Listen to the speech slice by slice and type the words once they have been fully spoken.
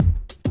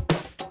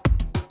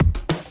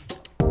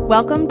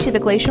Welcome to the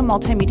Glacial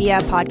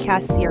Multimedia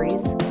Podcast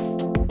Series.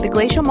 The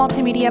Glacial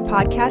Multimedia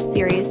Podcast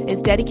Series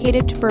is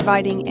dedicated to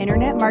providing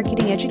internet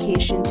marketing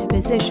education to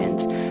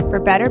physicians for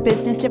better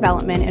business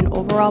development and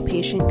overall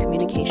patient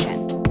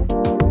communication.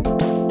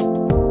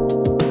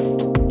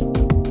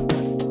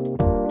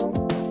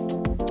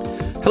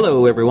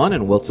 Hello, everyone,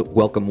 and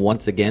welcome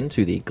once again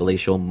to the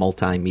Glacial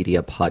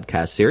Multimedia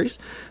Podcast Series.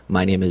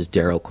 My name is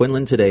Daryl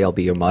Quinlan. Today, I'll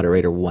be your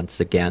moderator once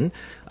again.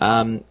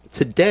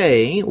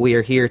 Today, we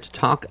are here to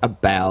talk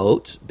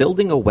about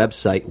building a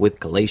website with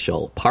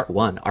Glacial, Part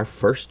 1, our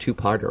first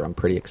two-parter. I'm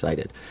pretty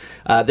excited.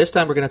 This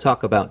time, we're going to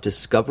talk about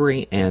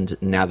discovery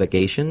and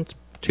navigation,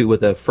 two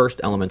of the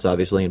first elements,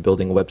 obviously, in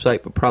building a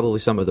website, but probably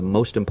some of the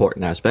most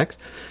important aspects.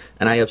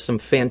 And I have some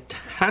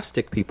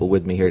fantastic people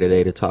with me here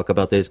today to talk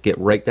about this, get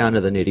right down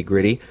to the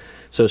nitty-gritty.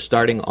 So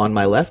starting on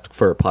my left,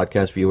 for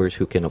podcast viewers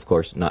who can, of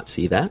course, not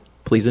see that,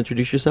 please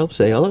introduce yourself.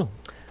 Say hello.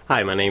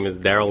 Hi, my name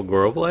is Daryl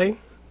Goroble.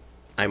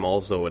 I'm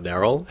also a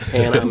Daryl,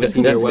 and I'm a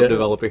senior web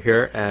developer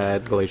here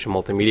at Glacial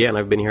Multimedia, and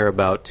I've been here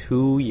about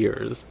 2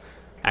 years,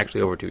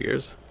 actually over 2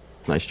 years.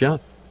 Nice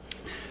job.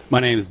 My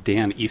name is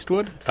Dan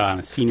Eastwood. I'm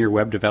a senior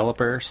web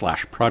developer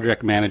 /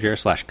 project manager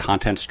 /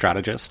 content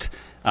strategist.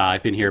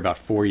 I've been here about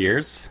 4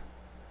 years.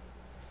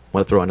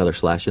 Want to throw another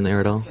slash in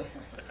there at all?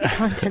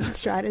 Content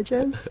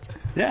strategist.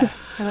 Yeah.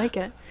 I like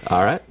it.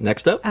 All right,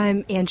 next up.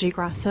 I'm Angie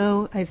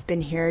Grasso. I've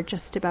been here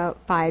just about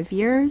 5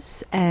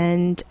 years,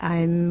 and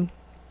I'm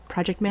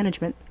project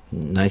management.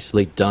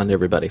 Nicely done,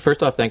 everybody.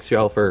 First off, thanks,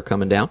 y'all, for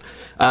coming down.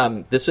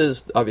 This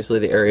is obviously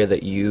the area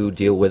that you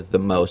deal with the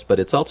most, but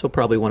it's also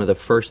probably one of the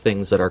first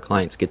things that our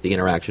clients get the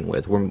interaction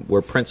with.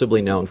 We're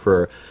principally known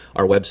for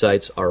our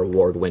websites, our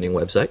award-winning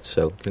websites,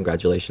 so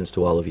congratulations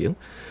to all of you.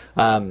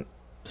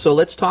 So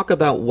let's talk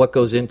about what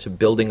goes into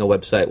building a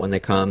website when they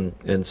come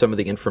and some of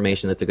the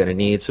information that they're going to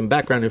need, some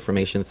background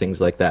information,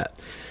 things like that.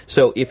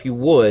 So if you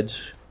would,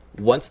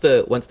 once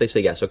they say,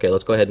 yes, okay,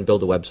 let's go ahead and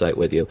build a website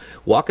with you,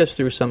 walk us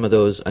through some of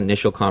those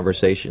initial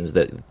conversations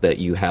that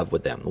you have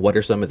with them. What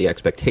are some of the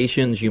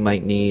expectations you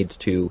might need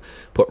to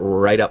put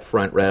right up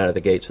front, right out of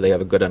the gate, so they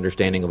have a good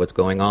understanding of what's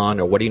going on,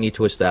 or what do you need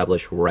to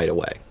establish right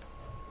away?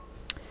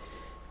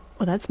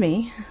 Well, that's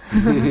me.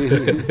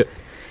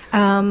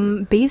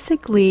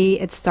 Basically,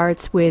 it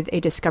starts with a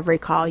discovery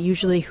call.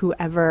 Usually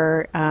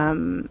whoever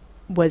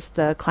was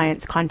the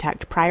client's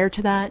contact prior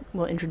to that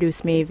will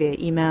introduce me via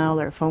email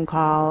or phone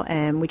call,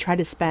 and we try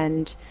to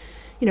spend,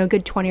 a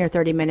good 20 or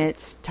 30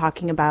 minutes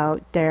talking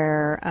about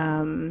their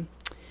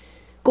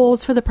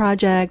goals for the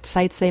project,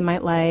 sites they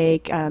might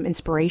like,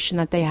 inspiration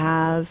that they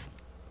have,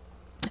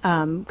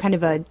 kind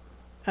of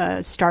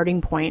a starting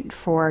point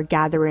for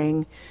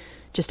gathering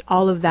just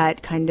all of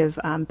that kind of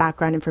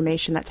background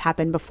information that's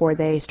happened before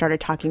they started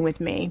talking with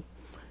me.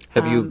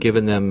 Have you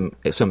given them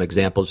some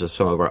examples of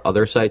some of our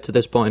other sites at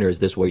this point, or is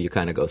this where you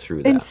kind of go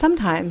through that? And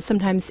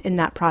sometimes in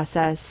that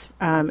process,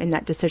 in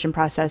that decision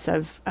process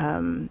of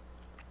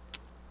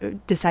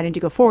deciding to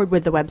go forward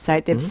with the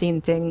website, they've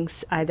seen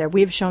things either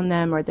we've shown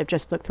them or they've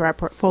just looked through our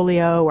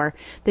portfolio, or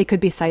they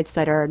could be sites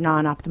that are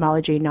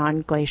non-ophthalmology,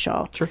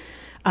 non-glacial. Sure.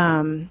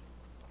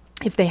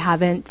 If they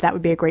haven't, that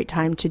would be a great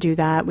time to do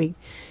that.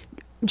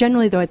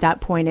 Generally, though, at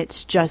that point,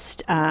 it's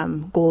just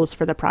goals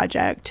for the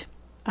project.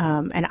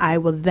 And I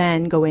will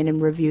then go in and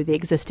review the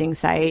existing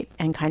site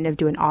and kind of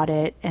do an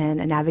audit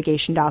and a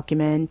navigation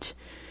document,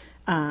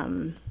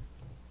 and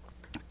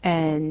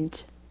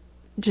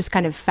just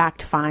kind of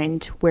fact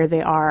find where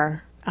they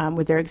are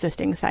with their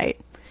existing site.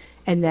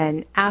 And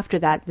then after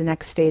that, the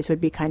next phase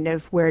would be kind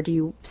of where do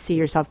you see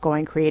yourself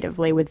going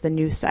creatively with the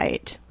new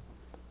site?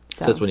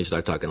 So that's when you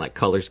start talking like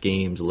color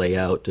schemes,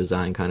 layout,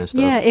 design kind of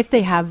stuff? Yeah, if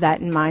they have that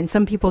in mind.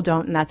 Some people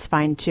don't, and that's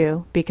fine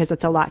too, because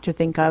it's a lot to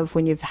think of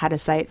when you've had a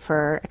site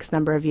for X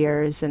number of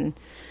years, and,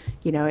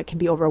 it can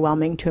be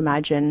overwhelming to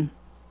imagine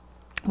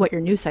what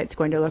your new site's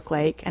going to look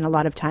like. And a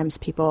lot of times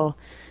people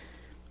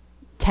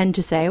tend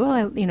to say,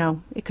 well,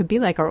 it could be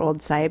like our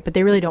old site, but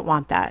they really don't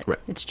want that. Right.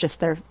 It's just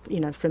they're,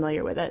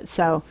 familiar with it.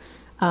 So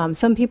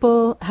some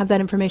people have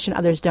that information,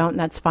 others don't, and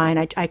that's fine.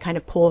 I kind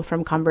of pull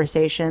from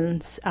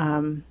conversations,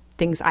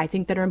 things I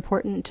think that are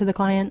important to the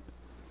client.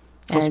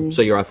 And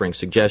so you're offering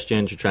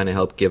suggestions, you're trying to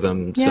help give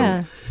them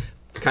some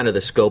kind of the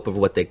scope of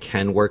what they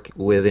can work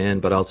within,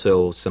 but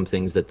also some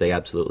things that they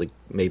absolutely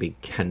maybe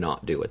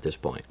cannot do at this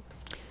point.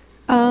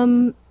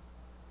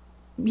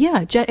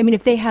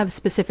 If they have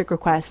specific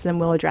requests, then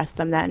we'll address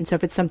them then. So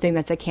if it's something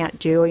that's I can't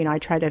do, I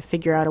try to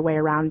figure out a way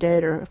around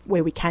it or a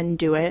way we can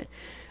do it.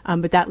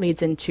 But that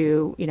leads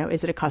into,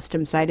 is it a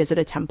custom site? Is it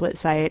a template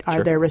site?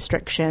 Are there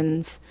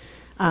restrictions?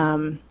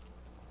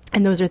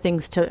 And those are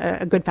things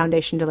a good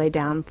foundation to lay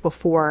down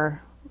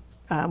before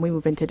we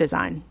move into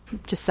design,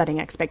 just setting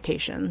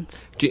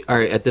expectations.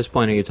 At this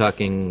point, are you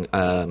talking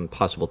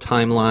possible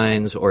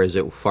timelines, or is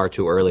it far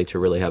too early to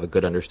really have a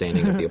good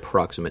understanding of the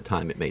approximate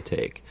time it may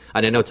take?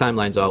 And I know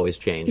timelines always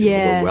change,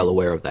 and we're well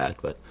aware of that.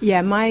 But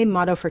yeah, my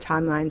motto for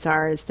timelines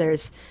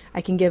I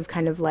can give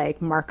kind of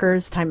like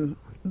markers, time,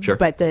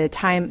 but the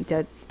time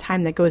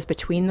that goes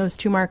between those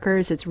two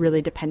markers is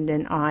really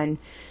dependent on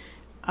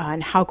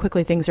on how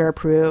quickly things are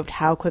approved,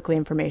 how quickly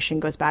information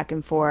goes back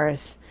and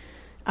forth.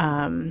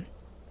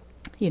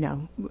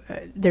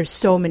 There's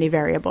so many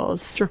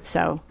variables. Sure.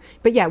 So,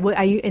 but yeah,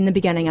 in the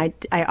beginning,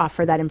 I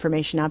offer that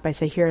information up. I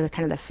say, here are the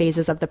kind of the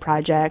phases of the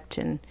project,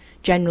 and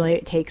generally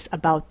it takes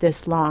about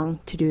this long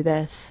to do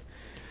this.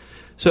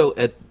 So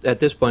at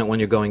this point, when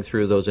you're going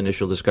through those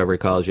initial discovery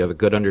calls, you have a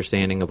good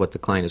understanding of what the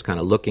client is kind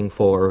of looking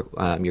for.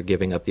 You're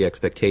giving up the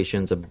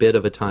expectations, a bit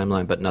of a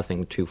timeline, but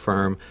nothing too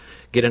firm.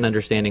 Get an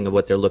understanding of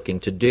what they're looking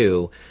to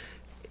do.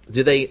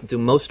 Do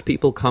most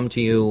people come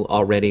to you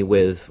already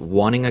with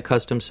wanting a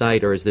custom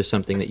site, or is this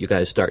something that you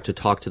guys start to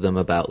talk to them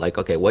about, like,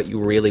 okay, what you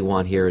really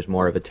want here is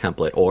more of a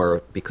template,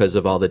 or because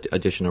of all the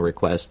additional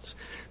requests,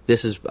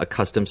 this is a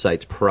custom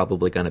site's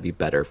probably going to be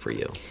better for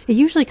you? It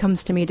usually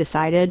comes to me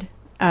decided.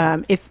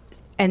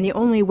 And the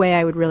only way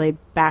I would really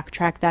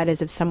backtrack that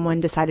is if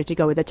someone decided to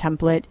go with a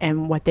template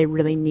and what they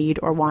really need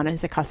or want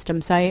is a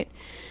custom site,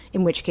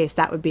 in which case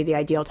that would be the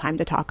ideal time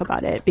to talk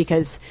about it.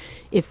 Because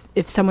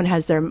if someone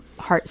has their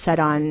heart set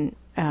on,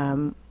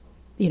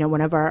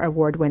 one of our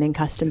award-winning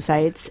custom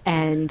sites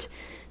and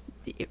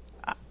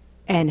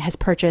has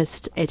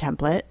purchased a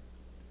template,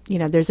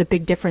 there's a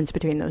big difference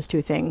between those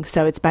two things.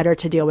 So it's better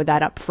to deal with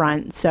that up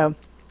front.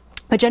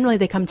 But generally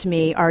they come to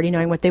me already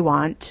knowing what they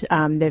want.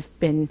 They've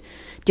been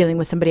dealing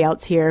with somebody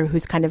else here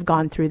who's kind of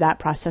gone through that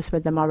process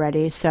with them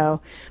already. So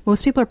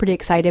most people are pretty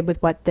excited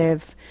with what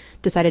they've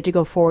decided to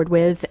go forward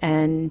with.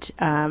 And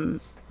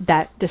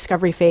that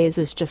discovery phase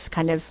is just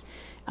kind of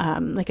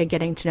like a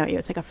getting to know you.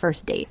 It's like a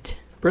first date.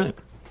 Brilliant.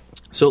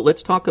 So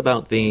let's talk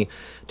about the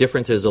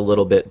differences a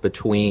little bit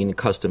between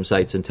custom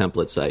sites and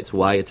template sites.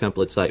 Why a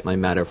template site might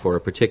matter for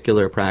a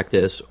particular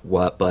practice,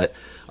 but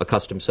a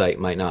custom site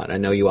might not. I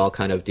know you all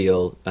kind of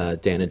deal,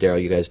 Dan and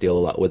Daryl, you guys deal a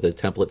lot with the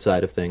template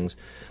side of things,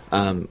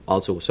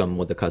 also some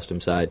with the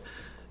custom side.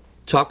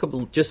 Talk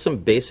about just some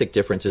basic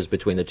differences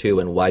between the two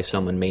and why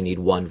someone may need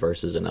one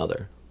versus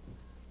another.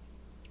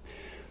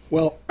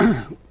 Well,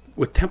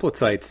 with template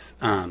sites,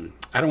 I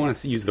don't want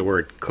to use the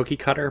word cookie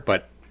cutter,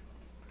 but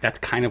that's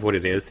kind of what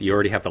it is. You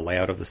already have the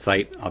layout of the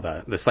site.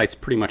 The site's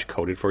pretty much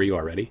coded for you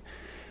already.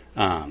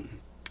 And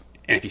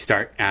if you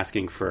start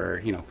asking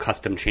for,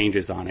 custom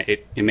changes on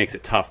it, it makes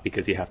it tough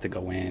because you have to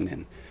go in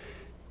and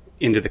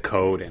into the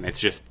code, and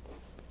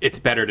it's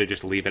better to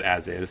just leave it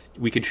as is.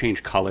 We could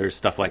change colors,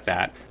 stuff like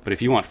that. But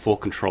if you want full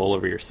control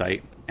over your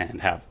site and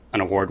have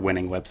an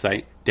award-winning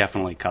website,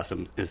 definitely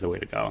custom is the way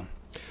to go.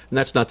 And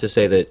that's not to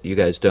say that you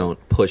guys don't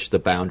push the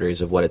boundaries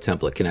of what a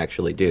template can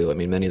actually do. I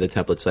mean, many of the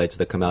template sites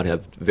that come out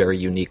have very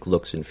unique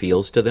looks and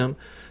feels to them,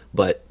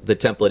 but the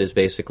template is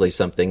basically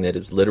something that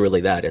is literally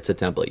that. It's a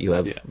template. You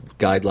have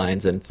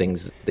guidelines and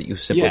things that you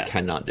simply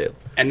cannot do.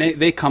 And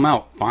they come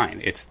out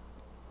fine. It's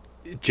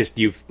just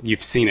you've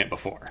seen it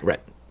before.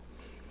 Right.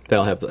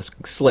 They'll have a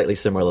slightly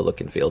similar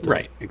look and feel to them.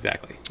 Right,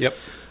 exactly. Yep.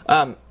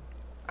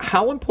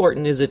 How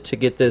important is it to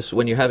get this,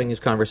 when you're having these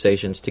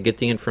conversations, to get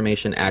the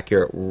information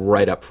accurate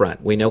right up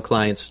front? We know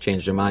clients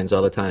change their minds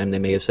all the time. They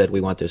may have said, we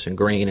want this in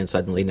green, and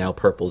suddenly now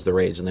purple's the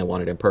rage and they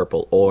want it in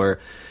purple. Or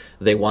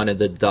they wanted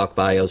the doc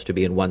bios to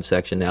be in one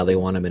section, now they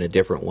want them in a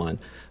different one.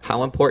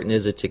 How important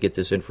is it to get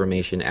this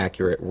information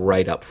accurate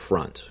right up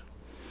front?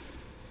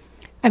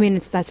 I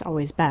mean, that's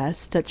always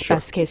best. That's Sure.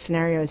 Best case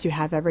scenario is you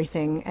have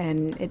everything,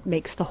 and it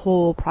makes the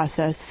whole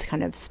process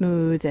kind of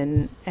smooth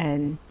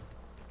and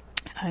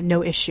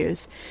no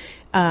issues.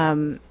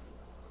 So,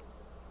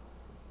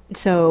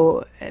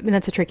 I mean,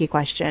 that's a tricky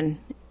question.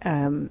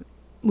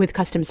 With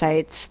custom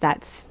sites,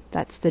 that's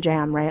the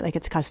jam, right? Like,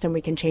 it's custom.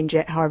 We can change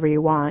it however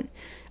you want.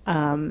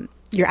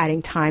 You're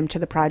adding time to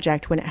the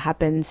project when it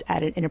happens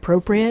at an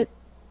inappropriate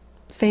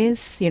phase.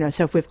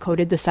 So if we've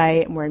coded the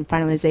site and we're in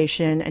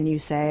finalization and you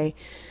say,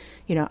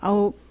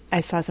 oh, I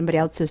saw somebody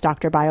else's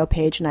Dr. Bio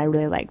page and I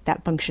really like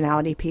that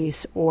functionality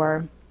piece,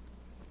 or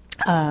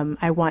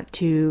I want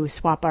to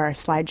swap our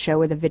slideshow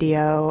with a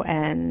video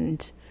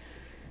and,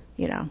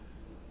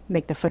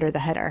 make the footer the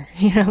header,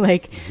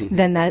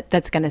 then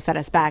that's going to set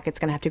us back. It's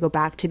going to have to go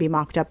back to be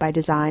mocked up by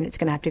design. It's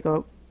going to have to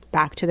go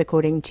back to the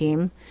coding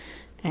team.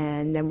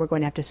 And then we're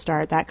going to have to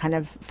start that kind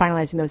of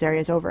finalizing those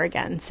areas over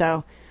again.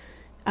 So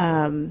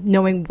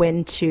knowing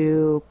when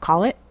to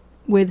call it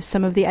with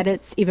some of the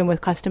edits, even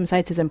with custom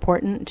sites, is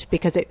important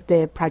because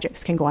the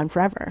projects can go on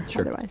forever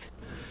otherwise.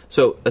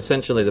 So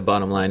essentially the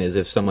bottom line is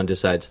if someone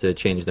decides to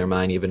change their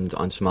mind even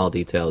on small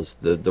details,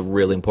 the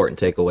really important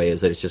takeaway is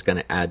that it's just going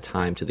to add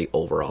time to the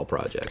overall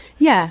project.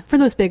 Yeah, for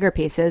those bigger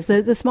pieces.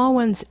 The small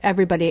ones,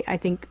 everybody, I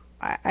think,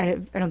 I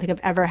don't think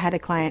I've ever had a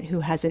client who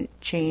hasn't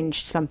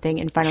changed something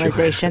in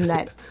finalization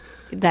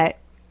that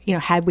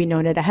had we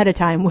known it ahead of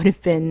time would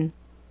have been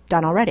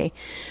done already.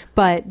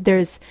 But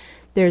there's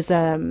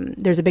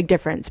a big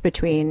difference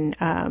between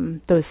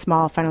those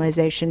small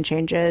finalization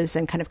changes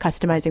and kind of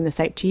customizing the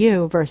site to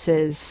you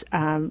versus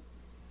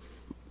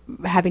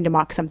having to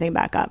mock something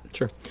back up.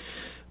 Sure.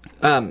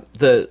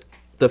 The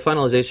the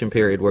finalization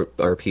period,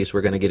 our piece,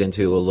 we're going to get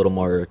into a little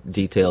more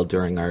detail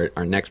during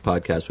our next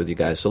podcast with you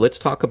guys. So let's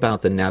talk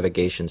about the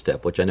navigation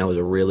step, which I know is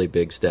a really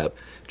big step,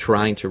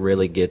 trying to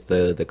really get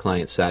the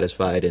client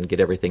satisfied and get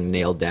everything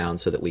nailed down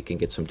so that we can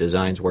get some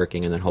designs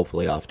working and then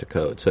hopefully off to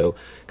code. So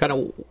kind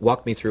of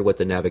walk me through what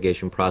the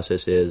navigation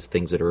process is,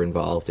 things that are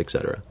involved, et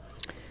cetera.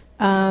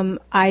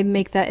 I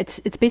make that,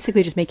 it's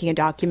basically just making a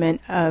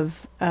document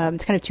of,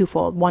 it's kind of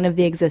twofold. One of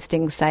the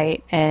existing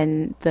site,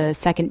 and the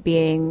second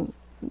being,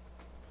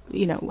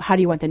 how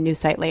do you want the new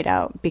site laid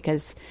out?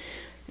 Because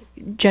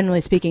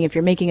generally speaking, if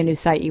you're making a new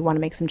site, you want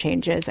to make some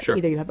changes. Sure.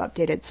 Either you have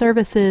updated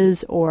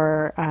services,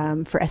 or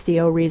for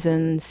SEO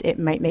reasons, it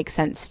might make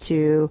sense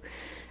to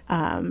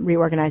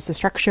reorganize the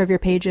structure of your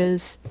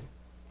pages.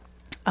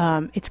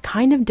 It's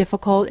kind of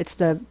difficult. It's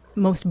the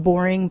most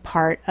boring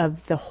part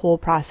of the whole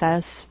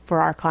process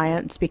for our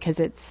clients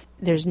because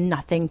there's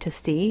nothing to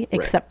see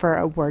except for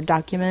a Word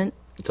document.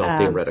 It's all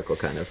theoretical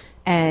kind of.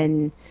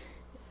 And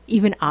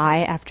even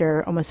I,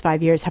 after almost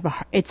 5 years,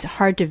 it's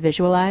hard to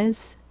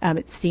visualize.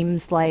 It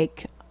seems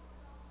like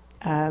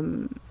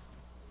the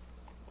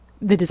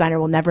designer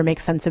will never make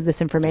sense of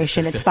this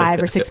information. It's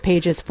 5 or 6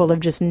 pages full of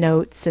just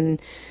notes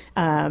and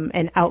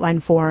an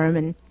outline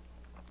form,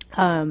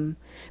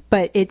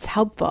 but it's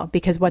helpful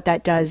because what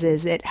that does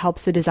is it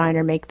helps the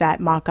designer make that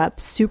mock-up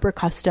super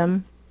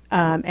custom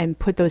and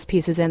put those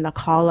pieces in, the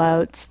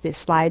call-outs, the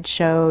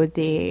slideshow,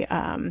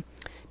 the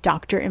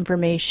doctor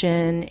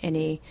information,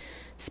 any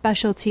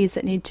specialties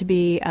that need to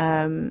be, like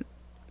our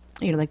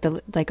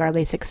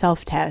LASIK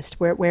self-test.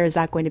 Where is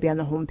that going to be on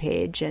the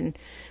homepage, and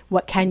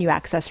what can you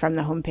access from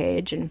the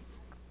homepage, and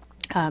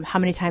how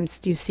many times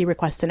do you see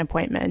request an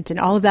appointment,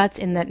 and all of that's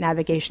in that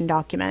navigation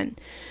document.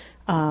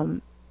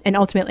 And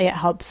ultimately, it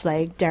helps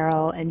like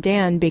Daryl and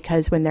Dan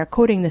because when they're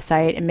coding the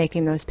site and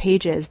making those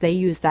pages, they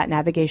use that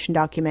navigation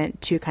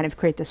document to kind of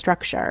create the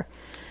structure.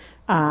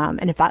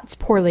 And if that's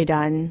poorly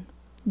done,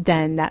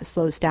 then that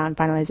slows down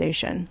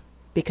finalization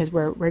because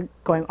we're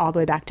going all the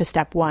way back to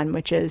step 1,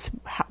 which is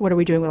what are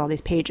we doing with all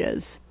these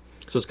pages?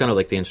 So it's kind of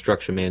like the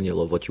instruction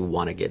manual of what you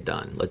want to get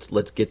done.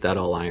 Let's get that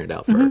all ironed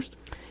out first.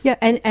 Yeah,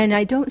 and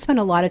I don't spend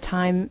a lot of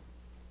time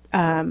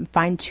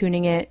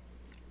fine-tuning it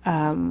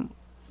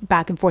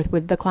back and forth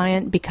with the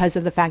client because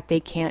of the fact they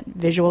can't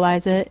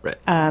visualize it.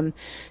 Right.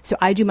 So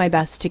I do my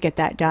best to get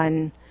that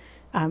done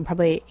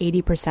probably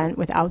 80%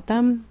 without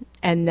them.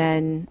 And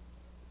then,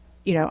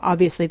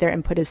 obviously their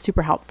input is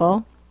super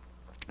helpful,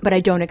 but I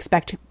don't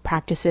expect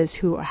practices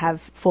who have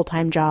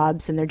full-time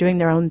jobs and they're doing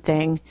their own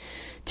thing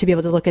to be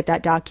able to look at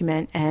that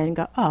document and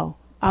go, oh,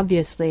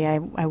 obviously I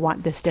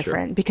want this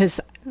different. Sure. Because,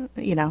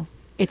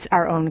 it's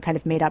our own kind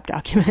of made-up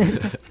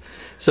document.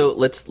 So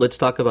let's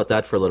talk about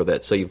that for a little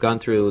bit. So you've gone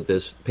through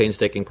this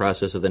painstaking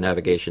process of the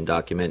navigation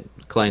document.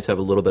 Clients have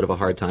a little bit of a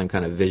hard time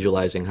kind of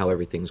visualizing how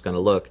everything's going to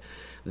look.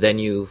 Then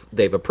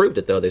they've approved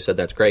it, though. They said,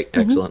 that's great,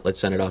 excellent, let's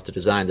send it off to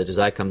design. The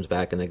design comes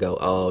back and they go,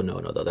 oh, no,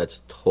 that's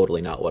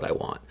totally not what I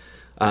want.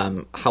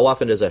 How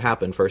often does it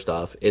happen, first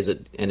off? Is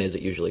it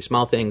usually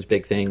small things,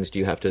 big things? Do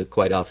you have to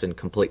quite often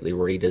completely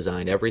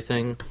redesign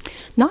everything?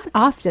 Not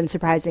often,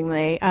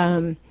 surprisingly.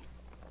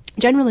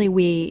 Generally,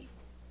 we,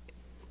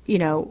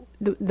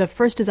 the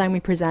first design we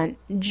present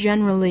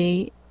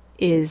generally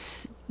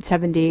is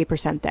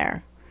 70%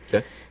 there.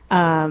 Okay.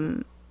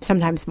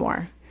 Sometimes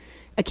more.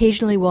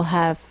 Occasionally we'll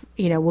have,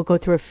 we'll go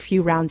through a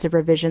few rounds of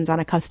revisions on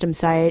a custom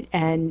site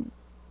and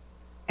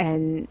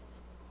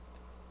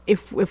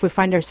if we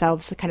find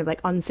ourselves kind of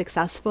like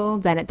unsuccessful,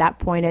 then at that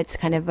point it's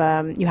kind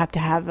of, you have to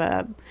have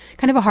a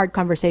kind of a hard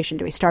conversation.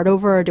 Do we start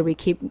over or do we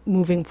keep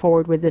moving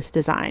forward with this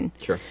design?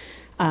 Sure.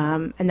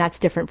 And that's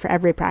different for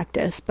every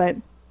practice. But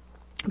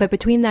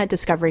between that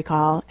discovery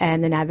call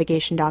and the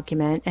navigation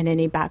document and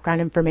any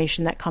background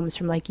information that comes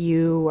from like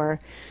you or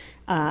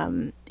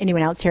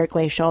anyone else here at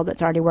Glacial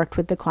that's already worked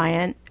with the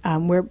client,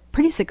 we're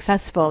pretty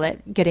successful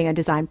at getting a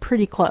design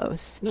pretty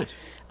close. Nice.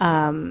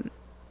 And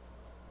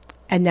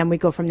then we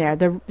go from there.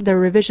 The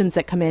revisions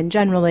that come in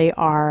generally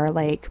are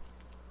like...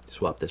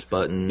 swap this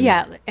button.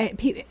 Yeah,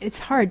 it's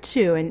hard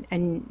too.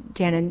 And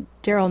Dan and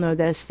Daryl know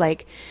this,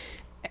 like...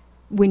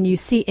 when you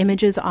see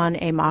images on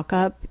a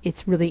mock-up,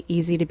 it's really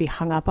easy to be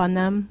hung up on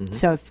them. Mm-hmm.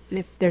 So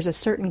if there's a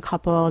certain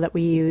couple that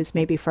we use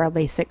maybe for a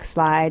LASIK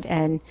slide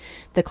and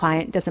the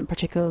client doesn't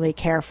particularly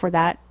care for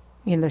that,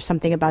 there's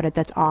something about it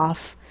that's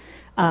off,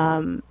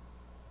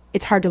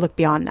 it's hard to look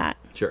beyond that.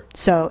 Sure.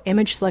 So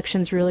image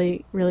selection's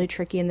really, really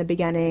tricky in the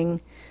beginning.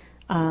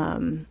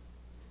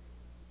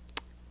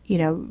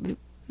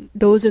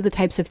 Those are the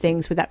types of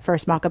things with that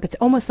first mock-up. It's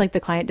almost like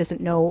the client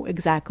doesn't know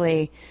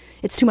exactly.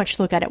 It's too much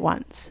to look at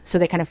once. So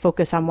they kind of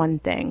focus on one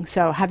thing.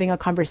 So having a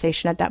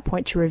conversation at that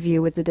point to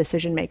review with the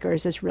decision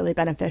makers is really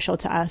beneficial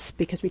to us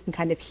because we can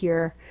kind of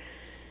hear,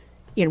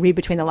 read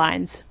between the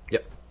lines.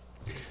 Yep.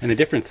 And the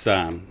difference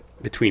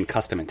between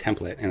custom and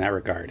template in that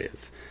regard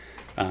is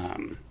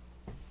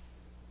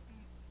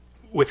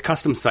with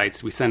custom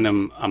sites, we send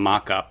them a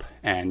mock-up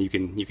and you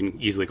can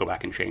easily go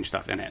back and change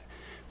stuff in it.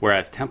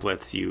 Whereas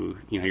templates,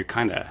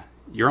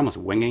 you're almost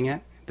winging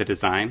it, the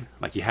design.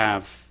 Like you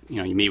have,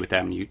 you meet with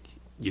them,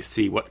 you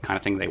see what kind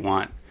of thing they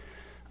want,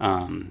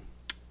 and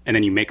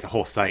then you make the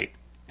whole site.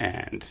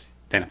 And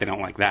then if they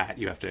don't like that,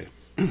 you have to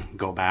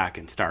go back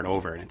and start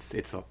over, and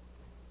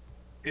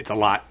it's a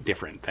lot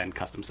different than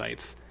custom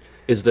sites.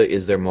 Is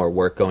there more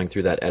work going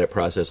through that edit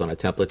process on a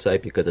template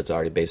site because it's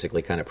already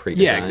basically kind of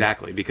pre-designed? Yeah,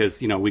 exactly. Because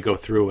we go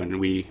through and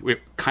we're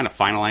kind of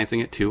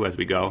finalizing it too as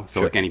we go.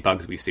 So like any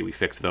bugs we see, we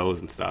fix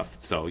those and stuff.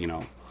 So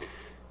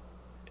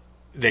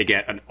they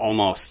get an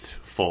almost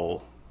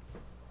full,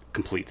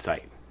 complete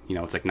site.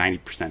 It's like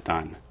 90%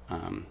 done.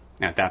 And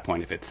at that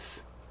point, if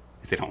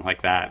they don't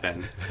like that,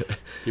 then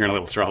you're in a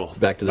little trouble.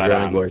 Back to the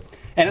drawing board.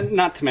 And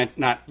you're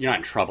not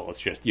in trouble.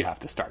 It's just you have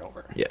to start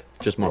over. Yeah,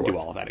 just more work. Do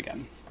all of that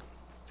again.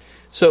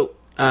 So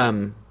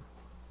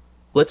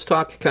let's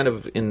talk kind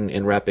of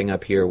in wrapping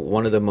up here,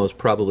 one of the most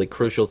probably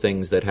crucial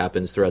things that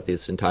happens throughout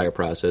this entire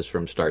process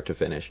from start to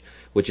finish,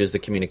 which is the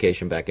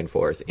communication back and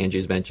forth.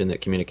 Angie's mentioned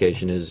that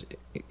communication is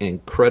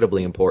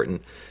incredibly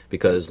important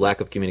because lack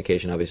of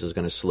communication obviously is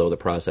going to slow the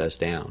process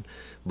down.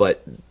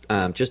 But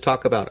just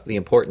talk about the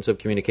importance of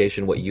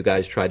communication, what you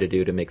guys try to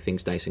do to make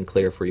things nice and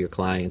clear for your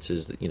clients.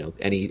 Is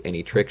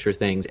any tricks or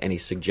things, any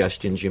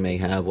suggestions you may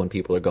have when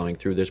people are going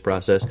through this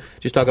process?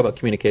 Just talk about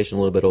communication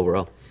a little bit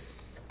overall.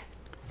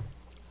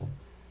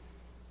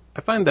 I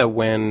find that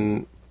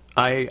when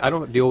I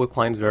don't deal with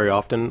clients very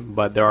often,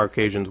 but there are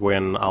occasions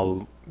when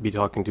I'll be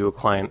talking to a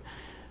client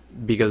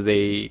because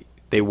they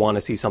want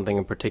to see something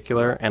in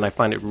particular, and I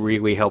find it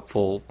really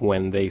helpful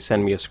when they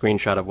send me a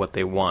screenshot of what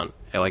they want,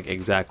 like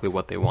exactly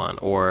what they want,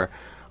 or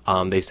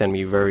they send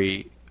me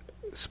very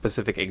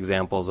specific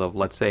examples of,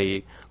 let's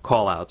say,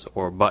 call-outs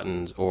or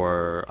buttons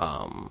or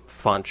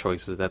font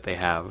choices that they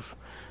have.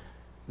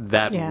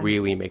 That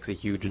really makes a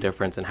huge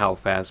difference in how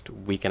fast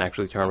we can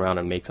actually turn around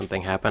and make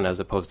something happen, as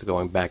opposed to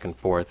going back and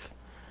forth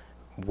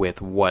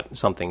with what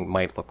something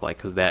might look like,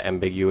 because that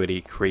ambiguity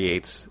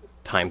creates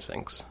time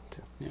sinks.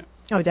 Yeah.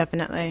 Oh,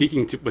 definitely.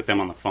 Speaking with them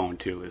on the phone,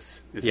 too,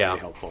 is really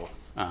helpful.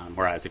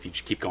 Whereas if you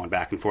just keep going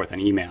back and forth on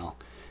email,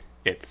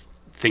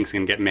 things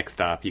can get mixed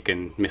up. You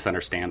can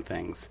misunderstand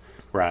things.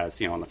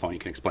 Whereas, on the phone, you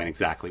can explain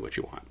exactly what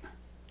you want.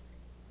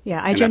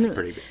 Yeah, that's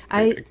pretty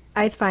big.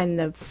 I find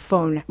the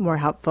phone more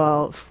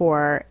helpful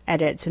for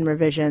edits and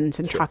revisions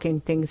and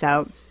talking things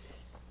out,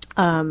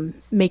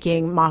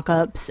 making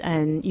mock-ups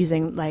and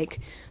using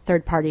like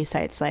third-party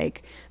sites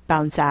like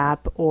Bounce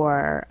App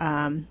or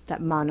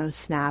that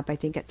Monosnap, I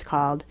think it's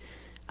called,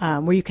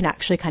 where you can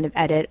actually kind of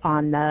edit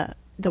on the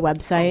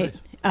website.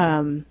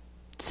 Oh, nice.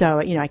 So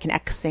I can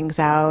X things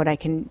out, I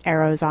can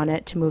arrows on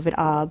it to move it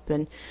up,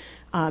 and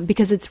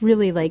because it's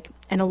really like,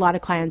 and a lot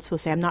of clients will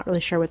say, I'm not really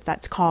sure what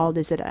that's called.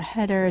 Is it a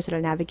header? Is it a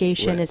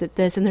navigation? Right. Is it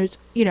this? And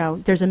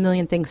there's a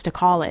million things to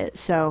call it.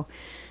 So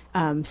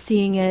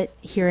seeing it,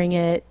 hearing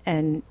it,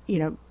 and,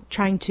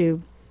 trying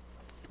to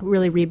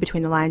really read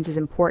between the lines is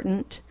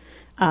important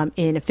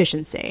in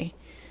efficiency.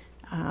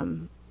 I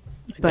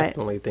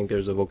definitely think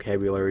there's a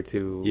vocabulary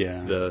to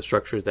the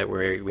structures that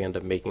we end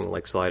up making,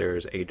 like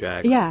sliders,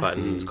 Ajax,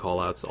 buttons,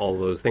 callouts. All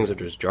those things are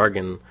just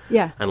jargon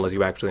unless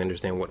you actually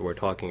understand what we're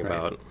talking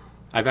about.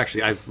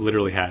 I've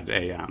literally had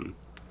a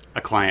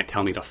client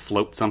tell me to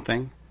float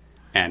something,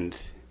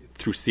 and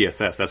through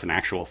CSS, that's an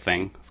actual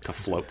thing, to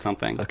float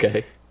something.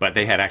 Okay. But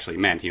they had actually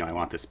meant, I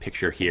want this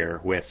picture here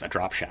with a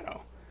drop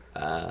shadow.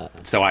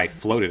 So I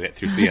floated it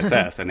through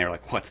CSS, and they were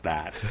like, what's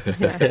that?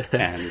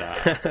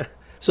 And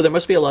so there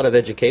must be a lot of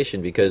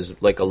education, because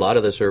like a lot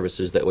of the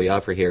services that we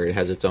offer here, it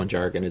has its own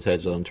jargon, it has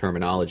its own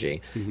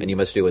terminology, and you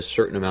must do a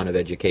certain amount of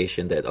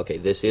education that, okay,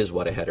 this is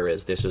what a header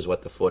is, this is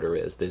what the footer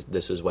is,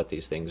 this is what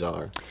these things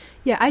are.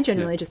 Yeah, I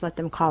generally just let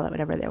them call it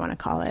whatever they want to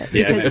call it.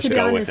 Yeah, because to be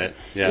honest, with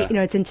it.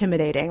 It's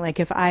intimidating. Like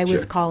if I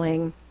was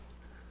calling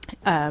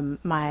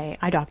my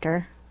eye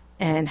doctor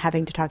and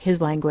having to talk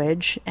his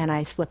language, and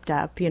I slipped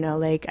up,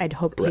 I'd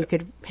hope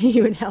he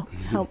would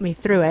help me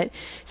through it.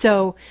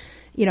 So,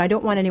 I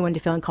don't want anyone to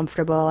feel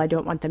uncomfortable. I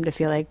don't want them to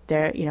feel like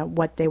they're,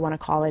 what they want to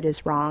call it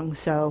is wrong.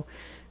 So,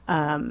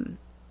 I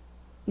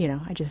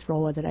just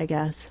roll with it, I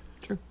guess.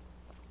 Sure.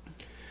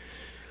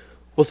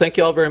 Well, thank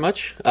you all very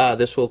much.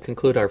 This will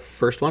conclude our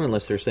first one,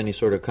 unless there's any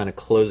sort of kind of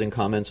closing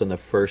comments on the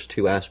first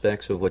two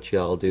aspects of what you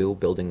all do,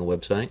 building a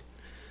website.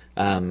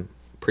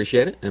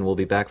 Appreciate it, and we'll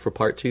be back for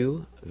part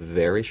 2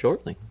 very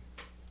shortly.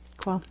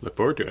 Cool. Look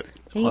forward to it.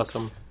 Thanks.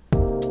 Awesome.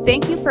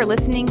 Thank you for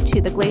listening to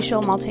the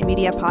Glacial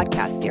Multimedia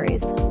Podcast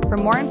Series. For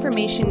more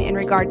information in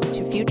regards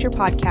to future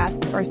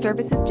podcasts or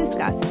services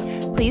discussed,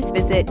 please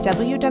visit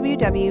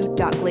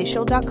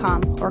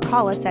www.glacial.com or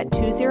call us at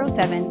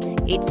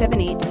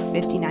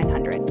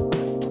 207-878-5900.